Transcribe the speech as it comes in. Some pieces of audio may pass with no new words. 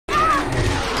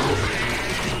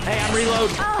I'm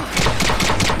reloading.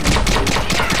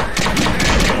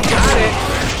 Got it.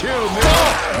 Kill me.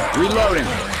 Reloading.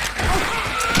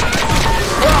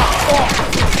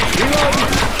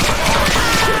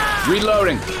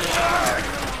 Reloading. Reloading.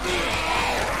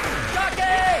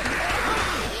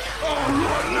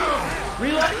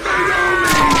 Reload.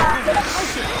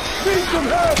 Need some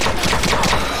help.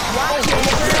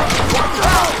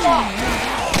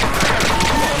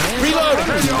 Reloading.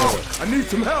 Hey, y'all. I need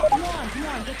some help.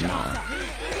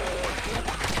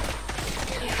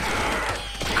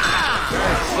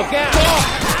 Look out.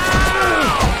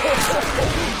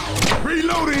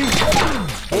 Reloading.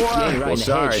 Yeah, right in the head,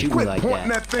 sorry. shoot me Quit like pointing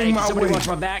that. that thing Hey, my somebody way. watch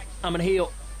my back. I'm gonna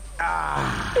heal.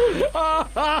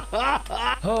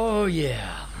 Oh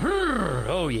yeah.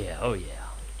 Oh yeah. Oh yeah.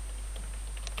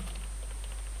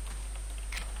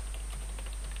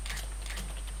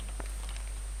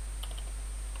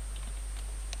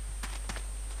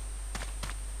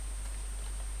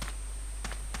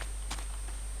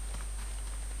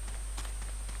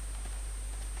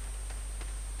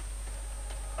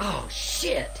 Oh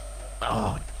shit.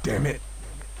 Oh, damn it.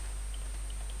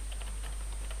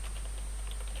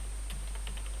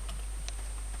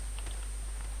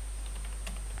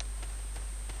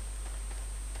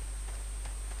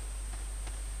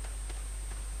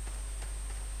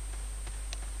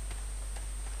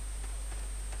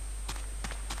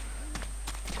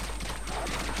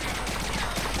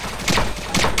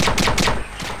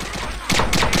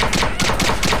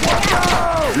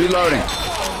 Reloading.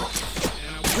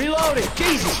 Reloading.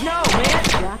 Jesus, no, man.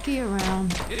 Jockey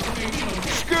around.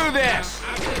 Screw this.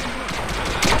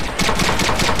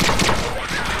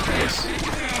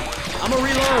 I'm gonna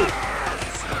reload.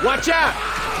 Watch out.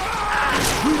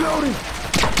 Reloading.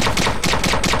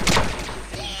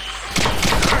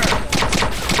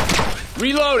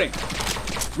 Reloading.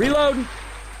 Reloading.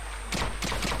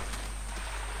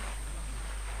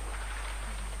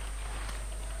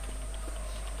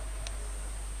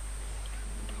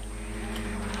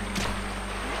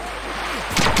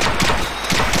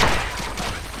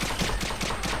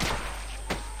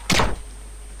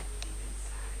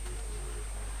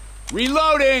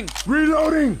 Reloading.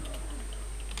 Reloading.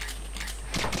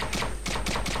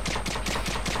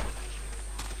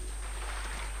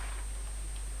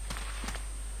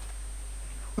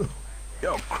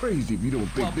 Y'all crazy if you don't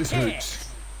think this hurts.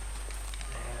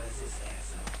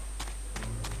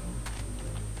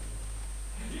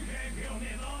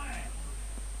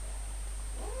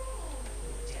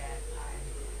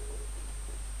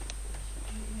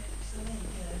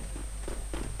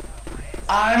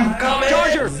 I'm coming!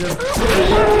 Charger!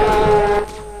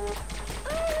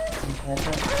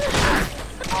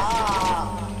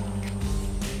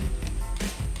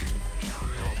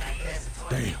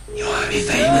 Damn. You wanna be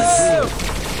famous?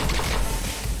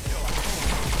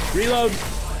 Reload.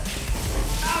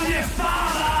 I'm your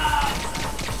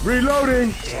father!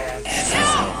 Reloading.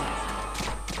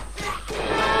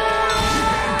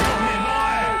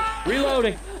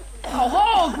 Reloading. Oh,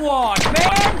 hogwash,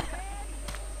 man!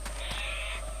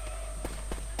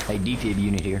 Hey, defib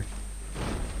unit here.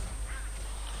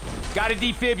 Got a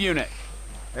defib unit.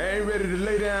 I ain't ready to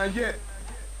lay down yet.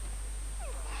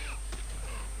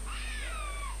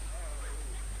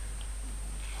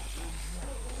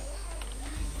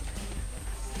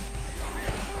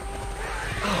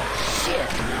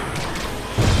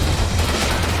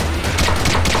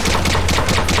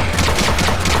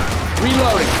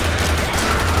 Reloading.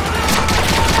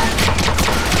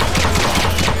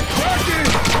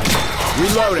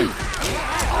 Reloading.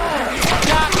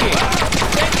 Jockey!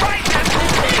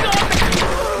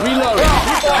 Reloading.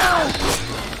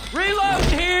 Reload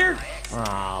here!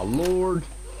 Ah, Lord.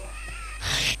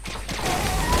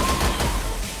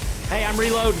 Hey, I'm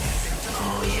reloading.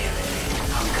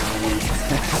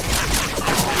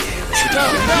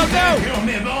 No! Kill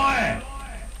me, boy!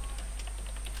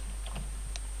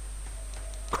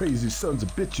 Crazy sons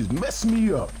of bitches mess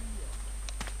me up.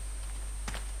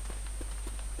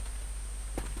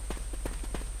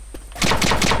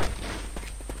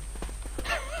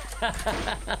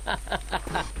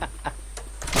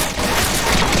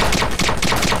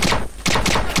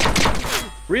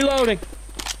 Reloading.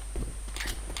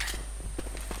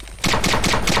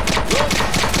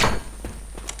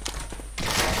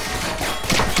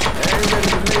 I ain't ready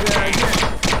to lay down yet.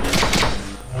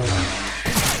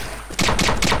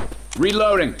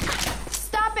 Reloading.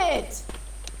 Stop it!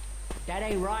 That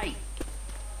ain't right.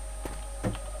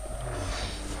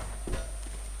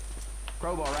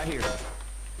 Crowbar right here.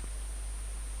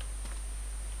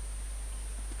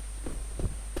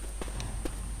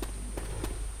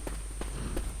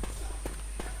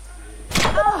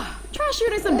 Try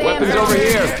shooting some damn Weapons over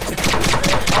zombies. here.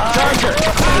 Charger.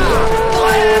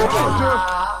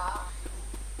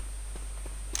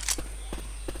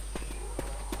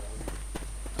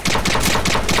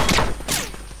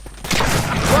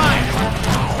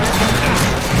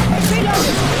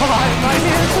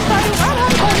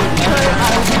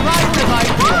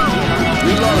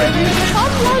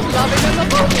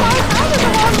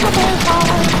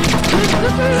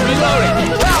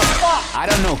 I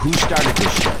don't know who started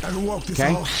this shit, I can walk this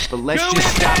okay? off. But let's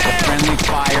just stop the friendly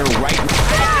fire right now.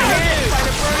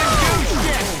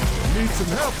 Need some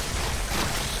help.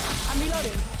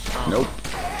 Nope.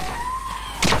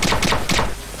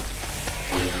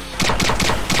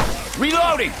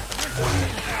 Reloading!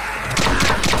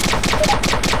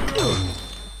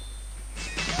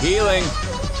 Healing.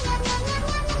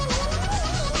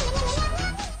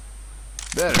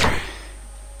 Better.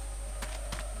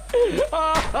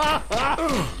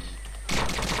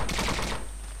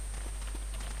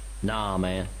 Nah,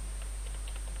 man.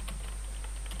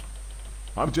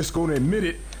 I'm just gonna admit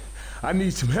it. I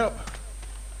need some help.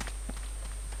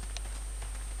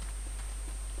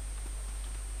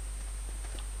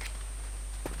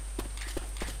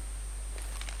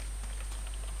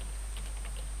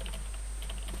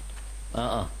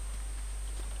 Uh-uh.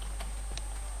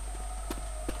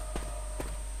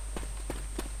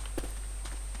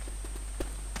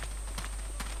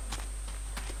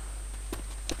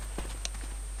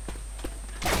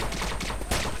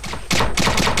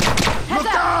 Look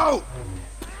out!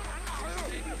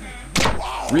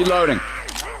 Reloading.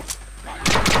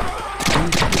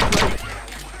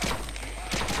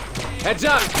 Heads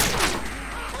up!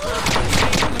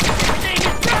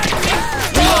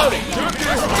 Reloading!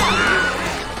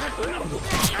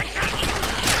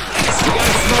 We got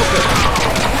a smoker!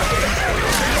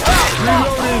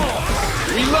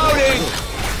 Reloading!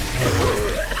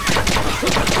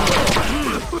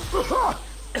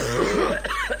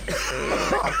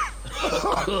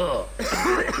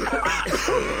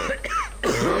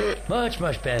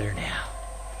 Much better now.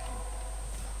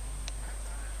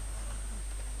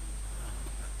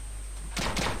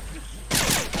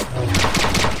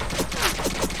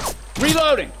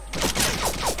 Reloading!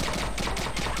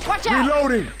 Watch out!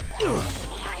 Reloading!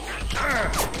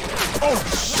 Oh,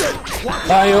 shit!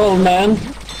 Hi, old man.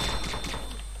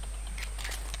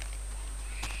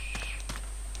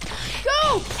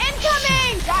 Go!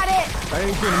 Incoming! Got it! I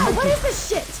ain't gonna make What it. is this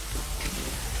shit?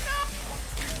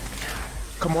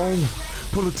 Come on,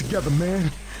 pull it together,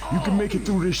 man. You can make it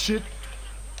through this shit.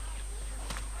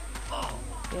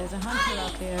 There's a hunter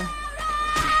out there.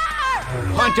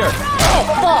 Hunter!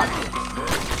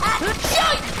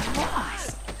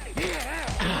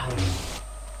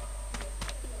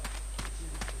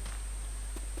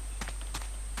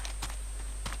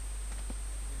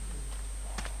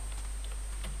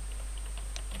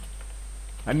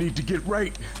 I need to get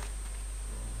right.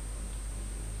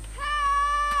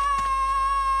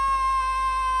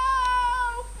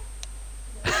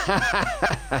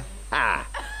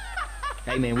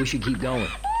 Hey, man, we should keep going.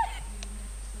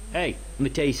 Hey, let me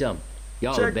tell you something.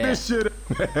 Y'all are Check bad. this shit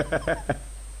out.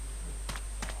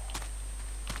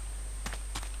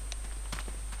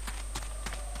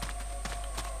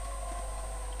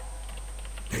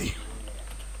 Hey,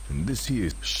 and this here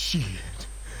is shit.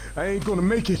 I ain't gonna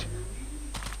make it.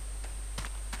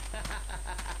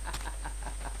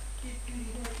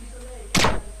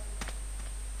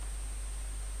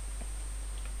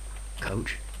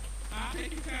 Coach.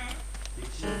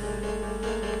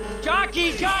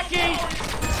 Jockey!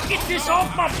 Get this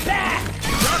off my back!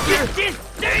 Get this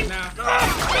thing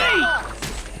off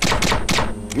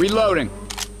me! Reloading.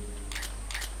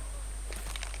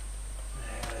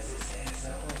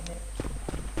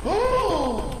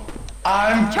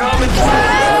 I'm coming.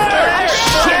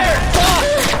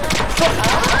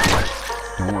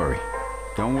 Don't worry.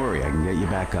 Don't worry, I can get you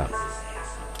back up.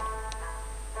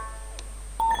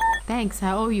 Thanks,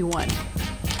 I owe you one.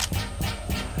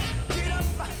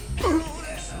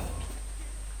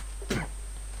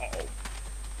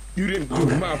 You didn't go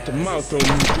mouth to mouth on me,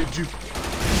 did you? You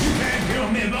can't kill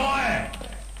me, boy.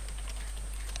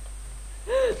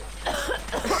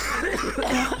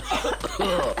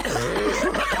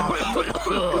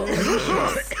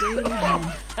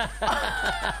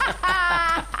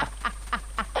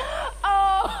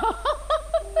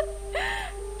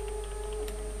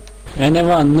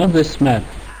 Anyone know this map?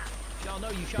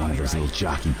 One of those little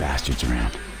jockey bastards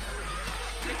around.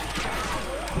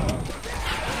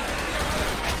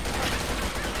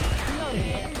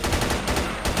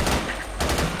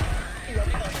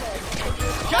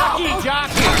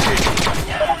 Jockey!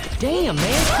 Damn,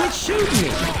 man, quit shooting me.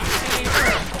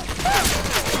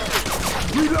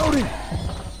 Reloading!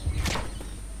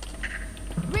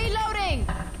 Reloading!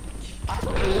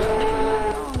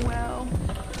 Oh, well.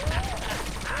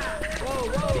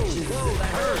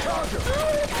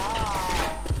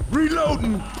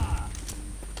 Reloading!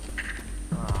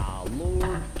 Oh,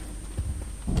 Lord.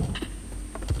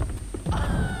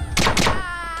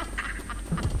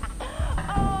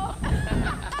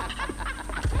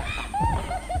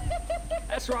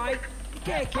 That's right. You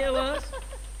can't kill us.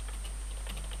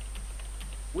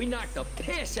 We knocked the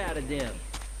piss out of them.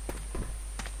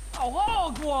 Oh,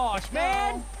 hogwash,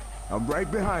 man! I'm right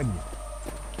behind you.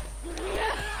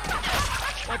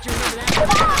 Don't you remember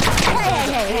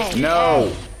that? Hey.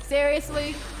 No!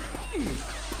 Seriously?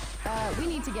 We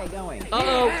need to get going.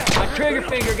 Uh-oh, my trigger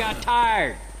finger got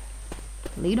tired.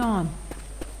 Lead on.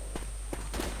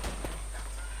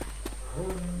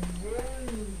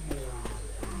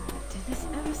 Did this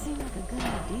ever seem like a good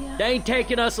idea? They ain't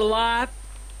taking us alive.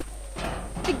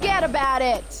 Forget about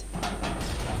it!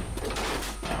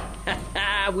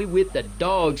 We whipped the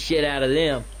dog shit out of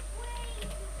them.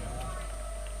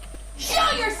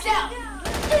 Show yourself!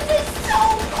 This is so...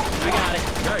 I got it.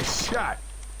 Nice shot.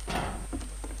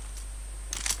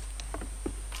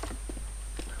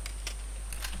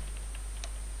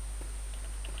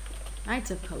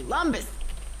 Knights of Columbus.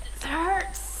 This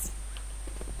hurts.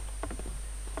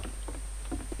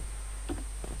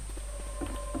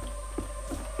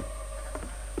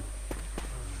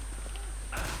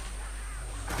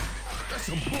 That's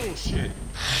some bullshit.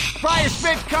 Fire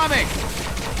spit coming!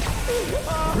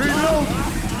 Reload!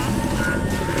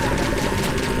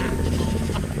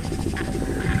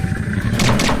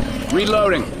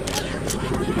 Reloading.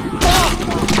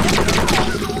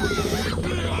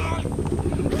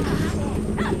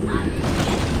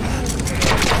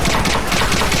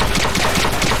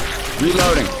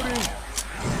 Reloading.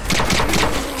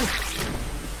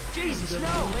 Jesus,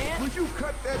 no, man. Would you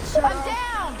cut that shit I'm out?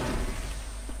 down!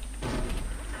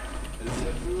 I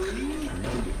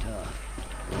know you're tough.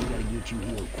 We gotta get you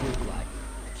healed quick like.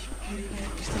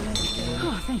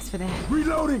 Oh, thanks for that.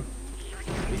 Reloading!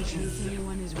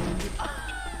 Anyone is wounded.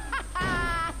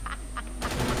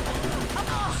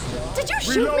 Did you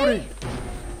shoot Reloading! me?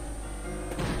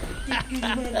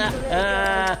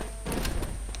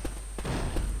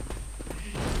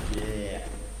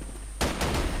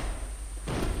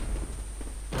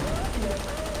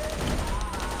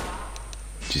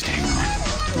 Just hang on.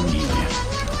 We need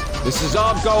you. This is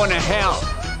all going to hell.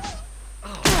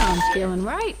 I'm feeling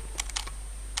right.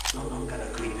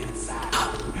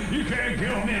 You can't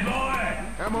kill me, boy!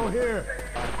 Ammo here.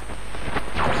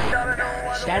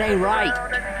 That ain't right.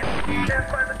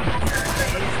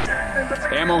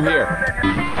 Ammo here.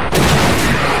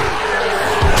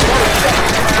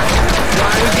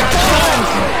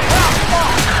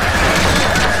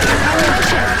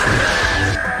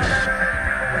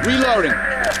 Reloading.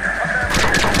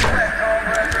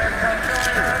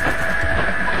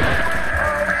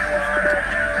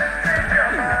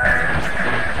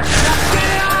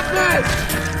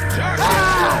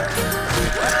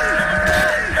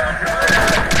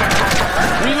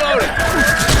 Reloading.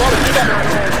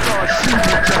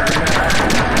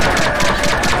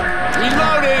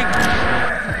 Reloading.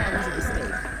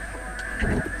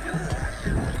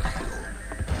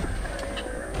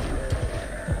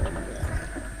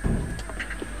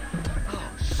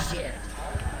 Shit.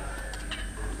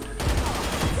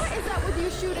 What is up with you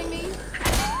shooting me?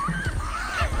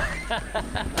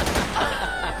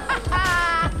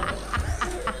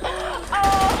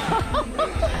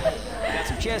 Got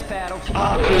some chest paddles.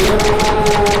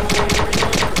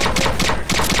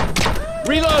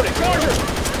 Reloading.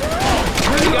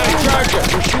 You got a charger.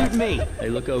 You're shooting me. Hey,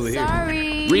 look over here.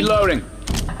 Sorry. Reloading.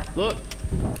 Look.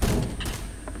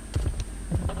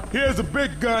 Here's a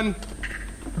big gun.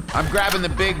 I'm grabbing the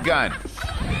big gun.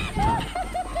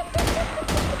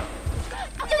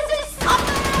 This is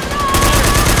something...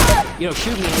 You know,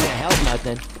 shooting me ain't gonna help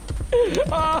nothing.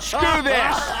 Screw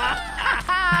this.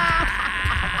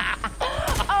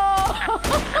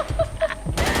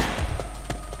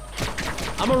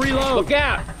 I'm gonna reload. Look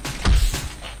out.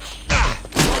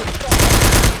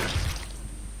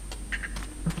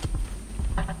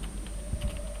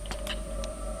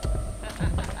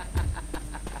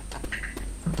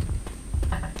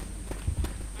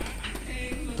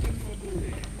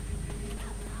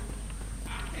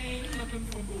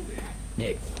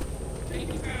 Nick,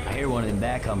 I hear one of them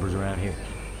backhumpers around here.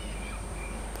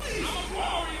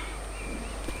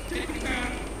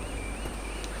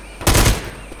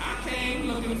 I came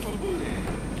looking for